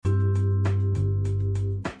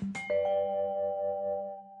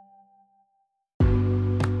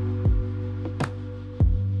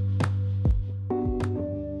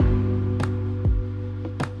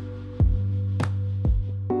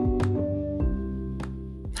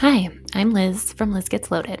Hi, I'm Liz from Liz Gets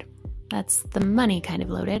Loaded. That's the money kind of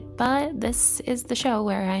loaded, but this is the show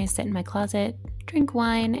where I sit in my closet, drink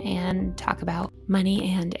wine, and talk about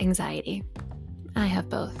money and anxiety. I have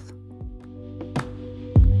both.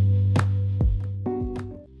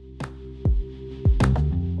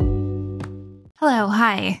 Hello,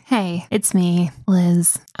 hi. Hey, it's me,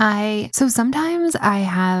 Liz. So sometimes I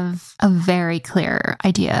have a very clear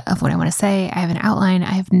idea of what I want to say. I have an outline,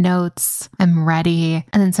 I have notes, I'm ready.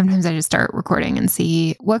 And then sometimes I just start recording and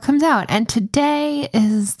see what comes out. And today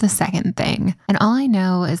is the second thing. And all I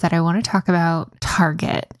know is that I want to talk about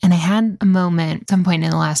Target. And I had a moment at some point in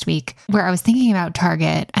the last week where I was thinking about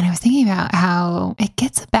Target and I was thinking about how it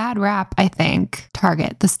gets a bad rap, I think,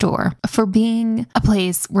 Target, the store, for being a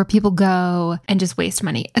place where people go and just waste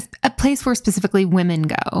money. A place where specifically women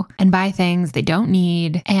go and buy things they don't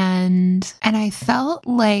need. And I felt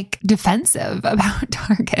like defensive about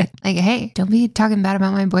Target. Like, hey, don't be talking bad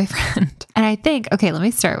about my boyfriend. And I think, okay, let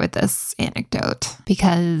me start with this anecdote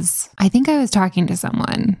because I think I was talking to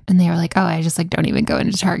someone and they were like, oh, I just don't even go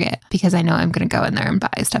into Target because I know I'm going to go in there and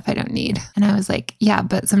buy stuff I don't need. And I was like, yeah,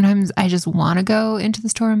 but sometimes I just want to go into the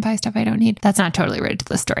store and buy stuff I don't need. That's not totally related to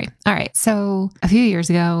the story. All right. So a few years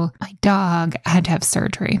ago, my dog had to have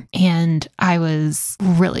surgery and I was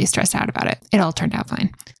really stressed out about it. It all turned out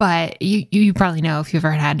fine. But you probably know if you've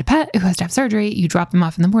ever had a pet who has to have surgery, you drop them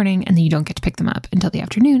off in the morning and then you don't get to pick them up until the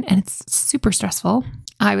afternoon. And it's super stressful.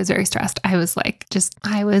 I was very stressed. I was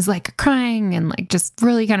crying and just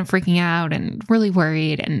really kind of freaking out and really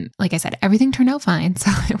worried. And like I said, everything turned out fine.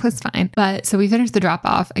 So it was fine. But so we finished the drop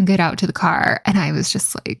off and get out to the car. And I was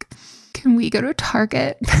just like, can we go to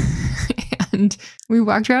Target? And we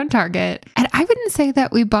walked around Target. And I wouldn't say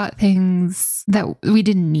that we bought things that we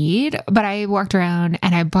didn't need, but I walked around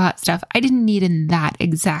and I bought stuff I didn't need in that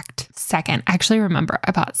exact second. I actually remember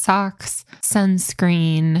I bought socks,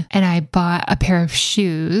 sunscreen, and I bought a pair of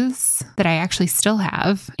shoes that I actually still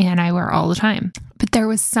have and I wear all the time. But there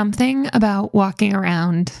was something about walking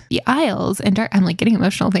around the aisles and I'm getting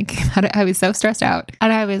emotional thinking about it. I was so stressed out.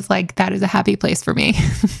 And I was like, that is a happy place for me.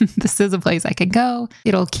 This is a place I can go.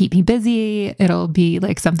 It'll keep me busy. It'll be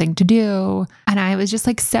something to do. And I was just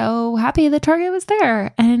so happy that Target was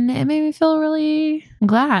there. And it made me feel really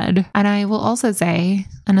glad. And I will also say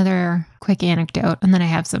another quick anecdote, and then I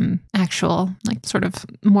have some actual, sort of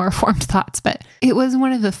more formed thoughts, but it was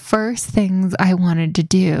one of the first things I wanted to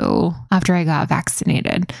do after I got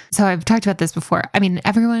vaccinated. So I've talked about this before. I mean,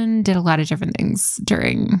 everyone did a lot of different things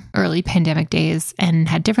during early pandemic days and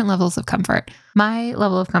had different levels of comfort. My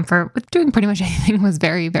level of comfort with doing pretty much anything was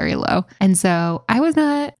very, very low. And so I was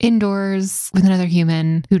not indoors with another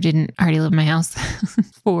human who didn't already live in my house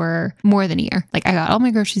for more than a year. I got all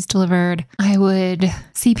my groceries delivered. I would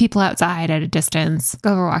see people outside at a distance,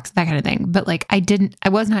 go over walks, that kind of thing. But I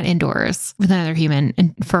was not indoors with another human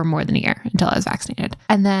for more than a year until I was vaccinated.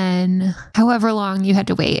 And then however long you had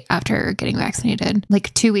to wait after getting vaccinated,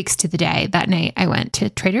 2 weeks to the day, that night I went to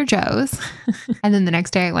Trader Joe's. And then the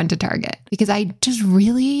next day I went to Target because I just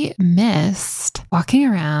really missed walking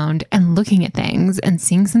around and looking at things and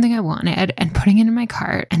seeing something I wanted and putting it in my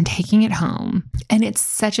cart and taking it home. And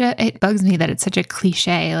it bugs me that it's such a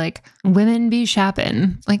cliche, women be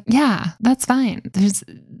shopping. Yeah, that's fine. There's,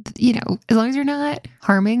 as long as you're not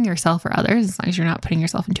harming yourself or others, as long as you're not putting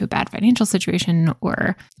yourself into a bad financial situation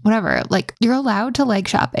or whatever, you're allowed to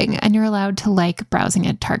shopping and you're allowed to browsing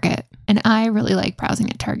at Target. And I really like browsing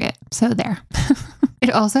at Target. So there. It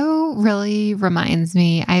also really reminds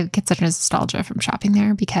me, I get such a nostalgia from shopping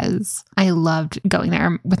there because I loved going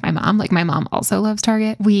there with my mom. My mom also loves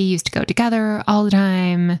Target. We used to go together all the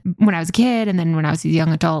time when I was a kid. And then when I was a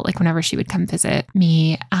young adult, whenever she would come visit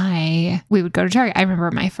me, we would go to Target. I remember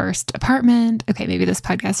my first apartment. Okay, maybe this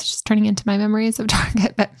podcast is just turning into my memories of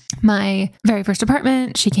Target, but my very first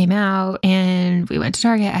apartment, she came out and we went to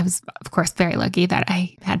Target. I was, of course, very lucky that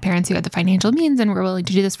I had parents who had the financial means and were willing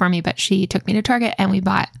to do this for me, but she took me to Target and we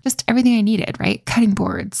bought just everything I needed, right? Cutting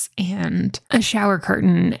boards and a shower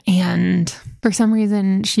curtain. And for some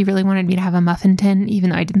reason, she really wanted me to have a muffin tin, even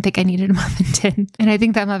though I didn't think I needed a muffin tin. And I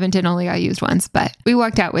think that muffin tin only got used once, but we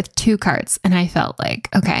walked out with 2 carts and I felt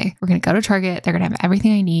okay, we're going to go to Target. They're going to have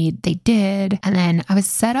everything I need. They did. And then I was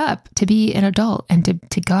set up to be an adult and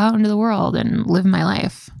to go out into the world and live my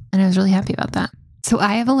life. And I was really happy about that. So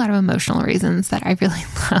I have a lot of emotional reasons that I really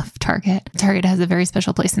love Target. Target has a very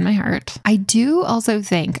special place in my heart. I do also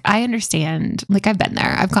think I understand, like I've been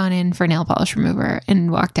there. I've gone in for nail polish remover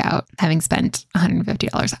and walked out having spent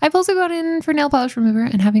 $150. I've also gone in for nail polish remover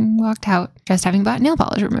and having walked out just having bought nail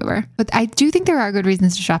polish remover. But I do think there are good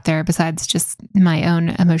reasons to shop there besides just my own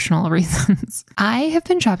emotional reasons. I have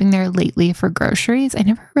been shopping there lately for groceries. I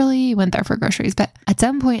never really went there for groceries, but at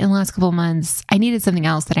some point in the last couple of months, I needed something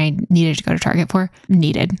else that I needed to go to Target for.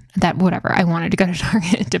 Whatever. I wanted to go to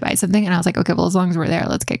Target to buy something. And I was like, okay, well, as long as we're there,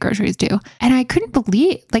 let's get groceries too. And I couldn't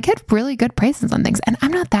believe, like, had really good prices on things. And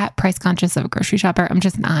I'm not that price conscious of a grocery shopper. I'm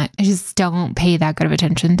just not. I just don't pay that good of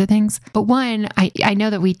attention to things. But one, I know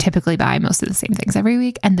that we typically buy most of the same things every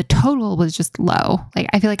week. And the total was just low. Like,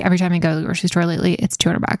 I feel like every time I go to the grocery store lately, it's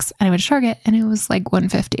 $200. And I went to Target and it was like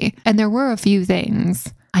 $150. And there were a few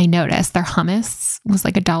things I noticed. Their hummus was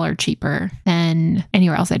like $1 cheaper than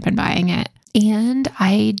anywhere else I'd been buying it. And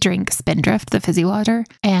I drink Spindrift, the fizzy water,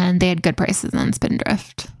 and they had good prices on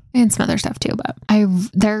Spindrift. And some other stuff too, but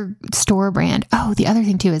their store brand. Oh, the other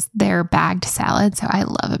thing too is their bagged salad. So I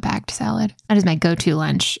love a bagged salad. That is my go-to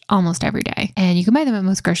lunch almost every day. And you can buy them at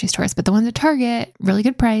most grocery stores, but the ones at Target, really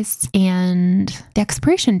good price. And the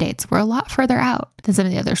expiration dates were a lot further out than some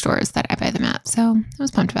of the other stores that I buy them at. So I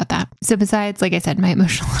was pumped about that. So besides, like I said, my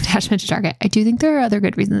emotional attachment to Target, I do think there are other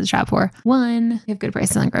good reasons to shop for. One, you have good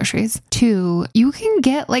prices on groceries. Two, you can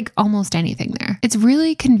get like almost anything there. It's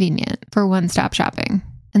really convenient for one-stop shopping.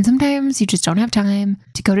 And sometimes you just don't have time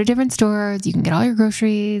to go to different stores. You can get all your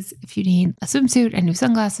groceries if you need a swimsuit and new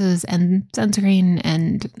sunglasses and sunscreen.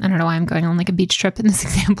 And I don't know why I'm going on like a beach trip in this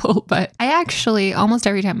example, but I actually almost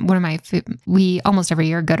every time, we almost every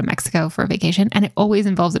year go to Mexico for a vacation, and it always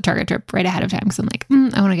involves a Target trip right ahead of time. Because I'm like,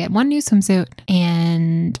 I want to get one new swimsuit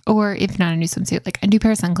or if not a new swimsuit, like a new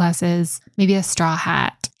pair of sunglasses, maybe a straw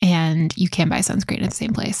hat, and you can buy sunscreen at the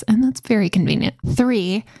same place. And that's very convenient.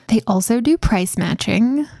 3, they also do price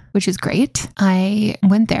matching, which is great. I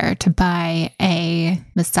went there to buy a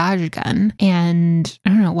massage gun, and I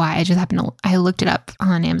don't know why. I looked it up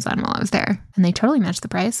on Amazon while I was there, and they totally matched the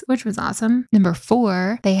price, which was awesome. Number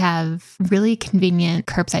 4, they have really convenient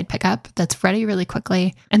curbside pickup that's ready really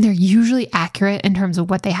quickly. And they're usually accurate in terms of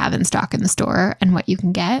what they have in stock in the store and what you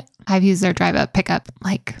can get. I've used their drive up pickup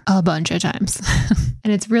like a bunch of times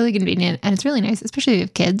and it's really convenient and it's really nice, especially if you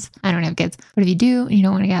have kids. I don't have kids, but if you do and you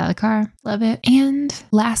don't want to get out of the car, love it. And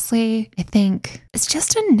lastly, I think it's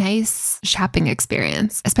just a nice shopping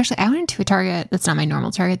experience. Especially I went into a Target that's not my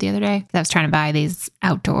normal Target the other day. I was trying to buy these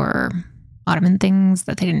outdoor ottoman things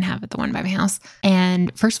that they didn't have at the one by my house.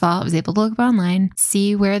 And first of all, I was able to look up online,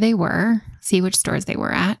 see where they were, see which stores they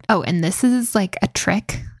were at. Oh, and this is like a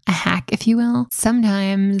trick, a hack, if you will.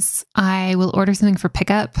 Sometimes I will order something for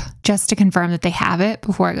pickup just to confirm that they have it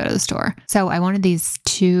before I go to the store. So I wanted these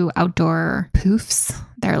 2 outdoor poofs.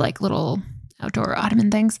 They're like little outdoor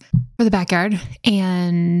ottoman things for the backyard.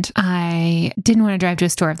 And I didn't want to drive to a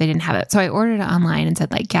store if they didn't have it. So I ordered it online and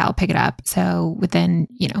said like, yeah, I'll pick it up. So within,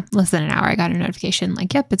 less than an hour, I got a notification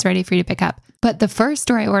like, yep, it's ready for you to pick up. But the first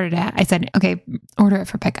store I ordered at, I said, okay, order it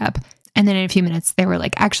for pickup. And then in a few minutes, they were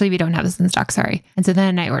like, actually, we don't have this in stock. Sorry. And so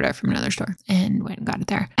then I ordered it from another store and went and got it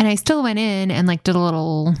there. And I still went in and like did a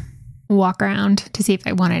little walk around to see if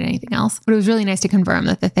I wanted anything else. But it was really nice to confirm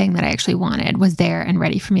that the thing that I actually wanted was there and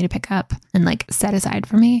ready for me to pick up and like set aside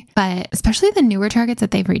for me. But especially the newer Targets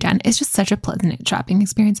that they've redone, it's just such a pleasant shopping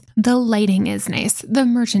experience. The lighting is nice. The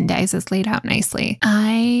merchandise is laid out nicely.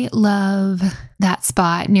 I love that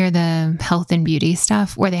spot near the health and beauty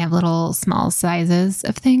stuff where they have little small sizes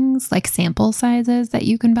of things, like sample sizes that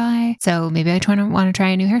you can buy. So maybe I want to try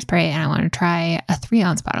a new hairspray and I want to try a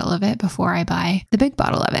 3-ounce bottle of it before I buy the big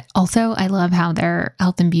bottle of it. Also, I love how their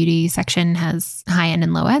health and beauty section has high end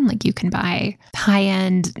and low end. Like you can buy high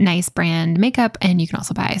end, nice brand makeup, and you can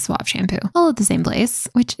also buy Suave shampoo all at the same place,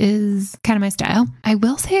 which is kind of my style. I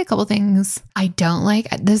will say a couple things I don't like.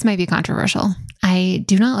 This might be controversial. I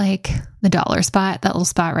do not like the dollar spot, that little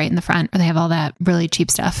spot right in the front where they have all that really cheap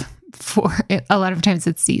stuff. For it. A lot of times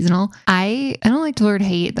it's seasonal. I don't like the word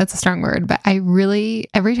hate. That's a strong word, but I really,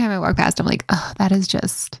 every time I walk past, I'm like, oh, that is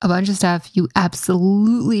just a bunch of stuff you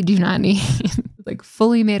absolutely do not need. Like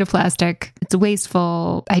fully made of plastic. It's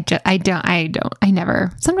wasteful. I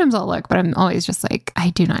never, sometimes I'll look, but I'm always just like, I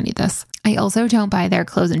do not need this. I also don't buy their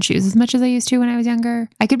clothes and shoes as much as I used to when I was younger.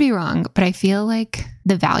 I could be wrong, but I feel like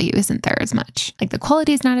the value isn't there as much. Like the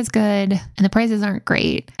quality is not as good and the prices aren't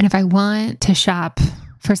great. And if I want to shop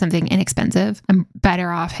for something inexpensive, I'm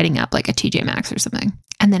better off hitting up like a TJ Maxx or something.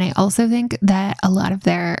 And then I also think that a lot of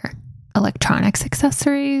their electronics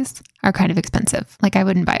accessories are kind of expensive. Like I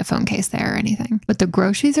wouldn't buy a phone case there or anything, but the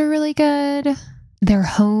groceries are really good. Their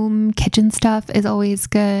home kitchen stuff is always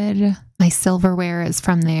good. My silverware is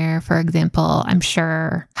from there, for example. I'm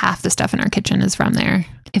sure half the stuff in our kitchen is from there.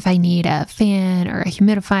 If I need a fan or a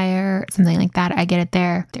humidifier, something like that, I get it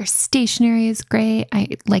there. Their stationery is great. I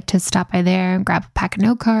like to stop by there and grab a pack of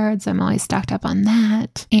note cards. I'm always stocked up on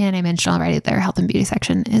that. And I mentioned already their health and beauty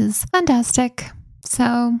section is fantastic.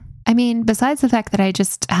 So, I mean, besides the fact that I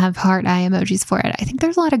just have heart eye emojis for it, I think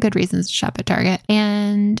there's a lot of good reasons to shop at Target.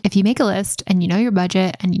 And if you make a list and you know your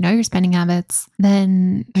budget and you know your spending habits,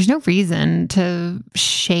 then there's no reason to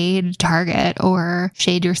shade Target or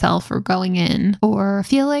shade yourself for going in or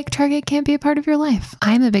feel like Target can't be a part of your life.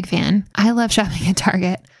 I'm a big fan. I love shopping at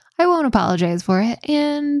Target. I won't apologize for it.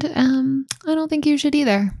 And I don't think you should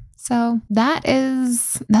either. So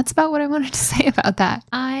that's about what I wanted to say about that.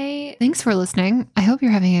 Thanks for listening. I hope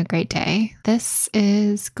you're having a great day. This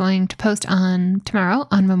is going to post on tomorrow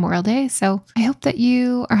on Memorial Day. So I hope that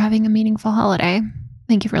you are having a meaningful holiday.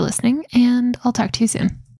 Thank you for listening, and I'll talk to you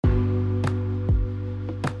soon.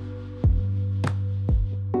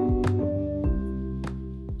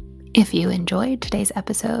 If you enjoyed today's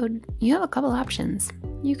episode, you have a couple options.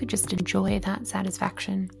 You could just enjoy that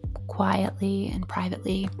satisfaction quietly and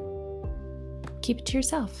privately. Keep it to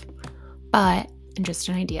yourself. But, and just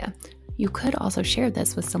an idea, you could also share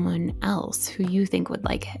this with someone else who you think would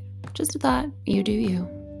like it. Just a thought, you do you.